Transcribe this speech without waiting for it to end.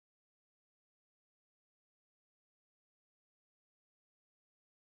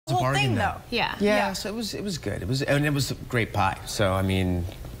The whole thing, though. Yeah. So it was good. It was a great pie. So I mean,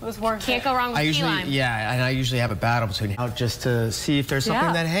 it was worth Can't go wrong with key lime. Yeah, and I usually have a battle between out just to see if there's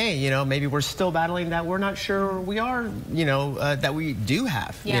something that, hey, you know, maybe we're still battling that we're not sure we are, you know, that we do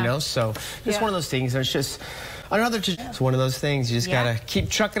have, you know. So it's one of those things. It's just it's one of those things. You just gotta keep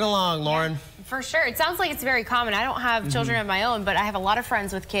trucking along, Lauren. For sure. It sounds like it's very common. I don't have children of my own, but I have a lot of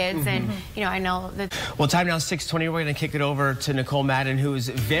friends with kids, and you know, I know that. Well, time now 6:20. We're going to kick it over to Nicole Madden, who is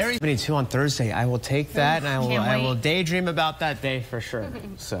very 22 on Thursday. I will take that, and I will daydream about that day for sure.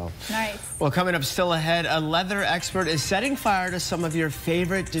 So nice. Well, coming up still ahead, a leather expert is setting fire to some of your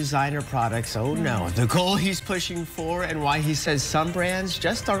favorite designer products. Oh no, the goal he's pushing for, and why he says some brands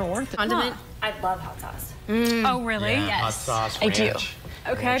just aren't worth it. Condiment. I love hot sauce. Oh really? Yeah, yes. hot sauce. I do.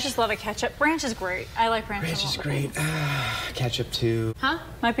 Okay, I just love a ketchup. Ranch is great. I like ranch. Ranch is great. Ketchup too. Huh?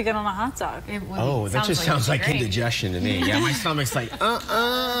 Might be good on a hot dog. Oh, that just sounds like indigestion to me. Yeah, my stomach's like,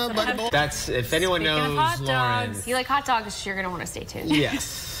 but that's, if anyone knows hot Lauren. dogs. You like hot dogs, you're going to want to stay tuned.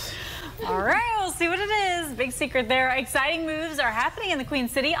 Yes. All right, we'll see what it is. Big secret there. Exciting moves are happening in the Queen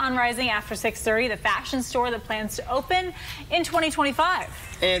City on Rising after 6:30, the fashion store that plans to open in 2025.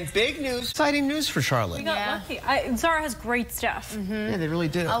 And big news, exciting news for Charlotte. We got lucky. Zara has great stuff. Yeah, they really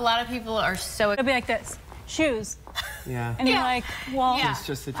do. A lot of people are so. It'll be like this. Shoes. Yeah. And you're like, well, It's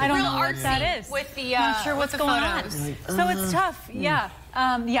just I don't know what that is. With the, not sure what's going on. Like, So it's tough. Yeah,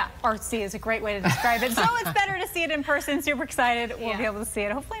 artsy is a great way to describe it. So it's better to see it in person. Super excited. We'll be able to see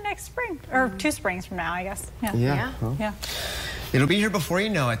it hopefully next spring. Or 2 springs from now, I guess. Yeah. Yeah. It'll be here before you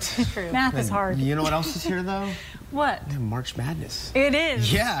know it. True. Math is hard. You know what else is here, though? What? Yeah, March Madness. It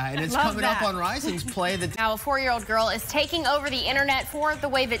is. Yeah, and it's coming up on Rising's Play. Now, a 4-year-old girl is taking over the internet for the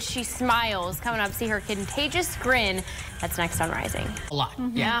way that she smiles. Coming up, see her contagious grin. That's next on Rising. A lot.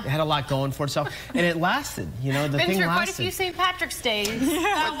 Yeah. It had a lot going for itself. And it lasted. You know, the thing lasted. Quite a few St. Patrick's Days.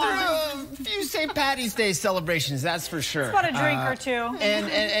 A few St. Patty's Day celebrations, that's for sure. About a drink or two.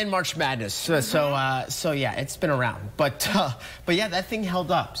 And March Madness. So yeah, it's been around. But yeah, that thing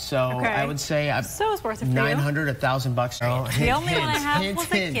held up. So I would say so it's worth it for $900, $1,000. The only one I have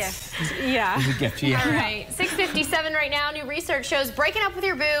was a gift. Yeah. It was a gift, yeah. All right, 6:57 right now. New research shows breaking up with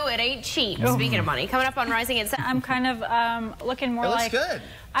your boo, it ain't cheap. Speaking of money, coming up on Rising at 7. I'm kind of looking more like. Good.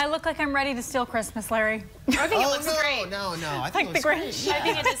 I look like I'm ready to steal Christmas, Larry. I think it looks great. No. I think it looks Grinch. I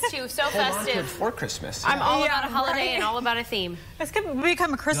think it is too. So festive. For Christmas. I'm all about a holiday and all about a theme. This could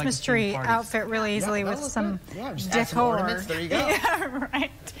become a Christmas tree outfit really easily with some decor. There you go. Yeah,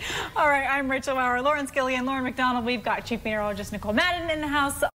 right. All right, I'm Rachel Maurer, Lauren Skilly, and Lauren McDonald. We've got Chief Meteorologist Nicole Madden in the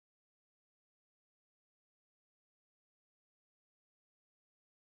house.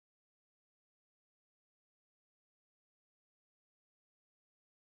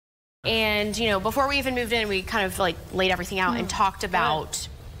 And, you know, before we even moved in, we kind of like laid everything out and talked about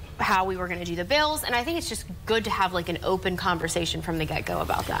how we were going to do the bills. And I think it's just good to have like an open conversation from the get-go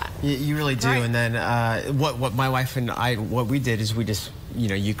about that. You really do. And then what my wife and I, what we did is we just, you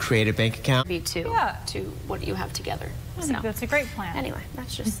know, you create a bank account. To what you have together. I think that's a great plan. Anyway,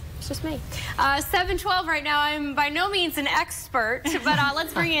 that's just, it's just me. 7:12 right now. I'm by no means an expert, but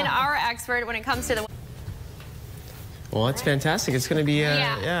let's bring in our expert when it comes to the... Well, that's fantastic. It's going to be,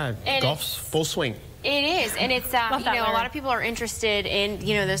 golf's full swing. It is, and it's, you know, a lot of people are interested in,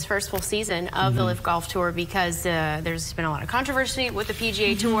 you know, this first full season of the LIV Golf Tour because there's been a lot of controversy with the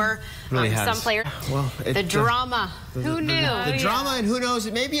PGA Tour. Really has. Some players, the drama. Who knew? The drama, and who knows,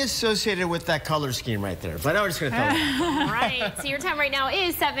 it may be associated with that color scheme right there. But I'm just going to tell you. All right, so your time right now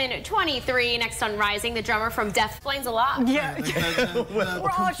is 7:23. Next on Rising, the drummer from Death explains a lot. Yeah.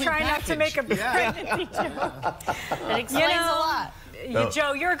 We're all trying not to make a big joke. It explains a lot.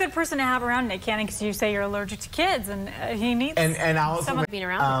 Joe, you're a good person to have around Nick Cannon because you say you're allergic to kids, and he needs someone being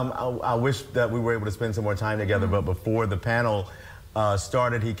around. I wish that we were able to spend some more time together, but before the panel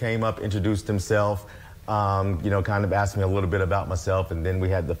started, he came up, introduced himself, you know, kind of asked me a little bit about myself, and then we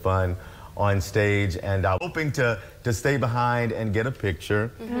had the fun on stage, and I was hoping to stay behind and get a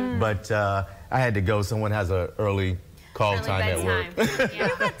picture, but I had to go. Someone has an early call time at work. You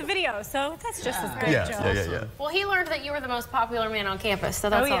got the video, so that's just as good, Joe. Yeah. Well, he learned that you were the most popular man on campus, so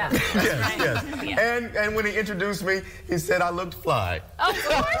that's all. Yes. And when he introduced me, he said I looked fly. Of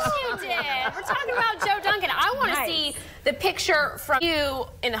course you did. We're talking about Joe Duncan. I want to see the picture from you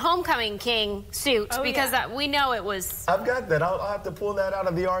in the Homecoming King suit because we know it was... I've got that. I'll have to pull that out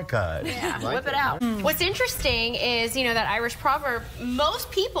of the archive. Yeah, whip it out. What's interesting is, you know, that Irish proverb, most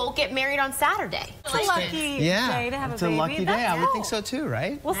people get married on Saturday. It's a lucky day to have a baby. It's a lucky day. I would think so too,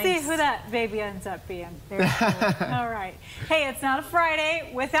 right? We'll see who that baby ends up being. Very cool. All right. Hey, it's not a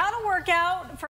Friday without a workout.